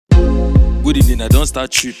Good evening, I don't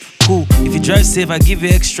start trip. Cool, if you drive safe, I give you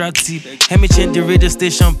extra tip. Help me change the radio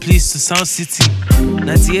station, please, to Sound City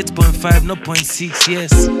 98.5, not 0.6,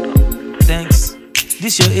 yes. Thanks.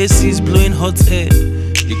 This your AC is blowing hot air.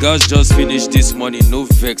 The girls just finished this morning, no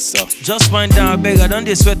vex, sir. Just wind down, I beg, I don't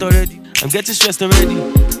sweat already. I'm getting stressed already.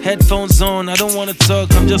 Headphones on, I don't wanna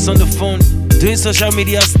talk, I'm just on the phone doing social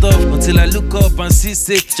media stuff until I look up and see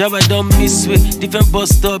sick. Job I don't miss with different bus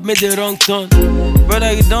stop, made the wrong turn.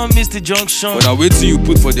 Brother, you don't miss the junction. But I wait till you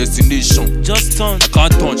put for destination. Just turn. I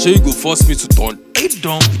can't turn, sure you go force me to turn. You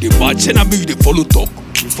don't. You dey match and me, you dey follow talk.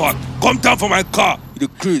 In fact, come down from my car, you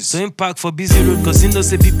dey craze. So him park for busy road, cause he know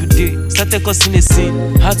say people dey. Started causing a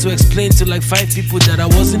scene. Had to explain to like 5 people that I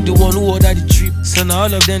wasn't the one who ordered the trip. So now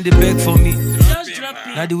all of them they beg for me.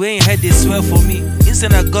 Now the way in head they swear for me.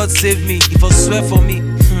 Instead that God save me, if I swear for me.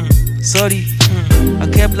 Sorry. I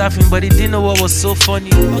kept laughing, but he didn't know what was so funny.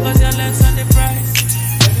 Because your legs on the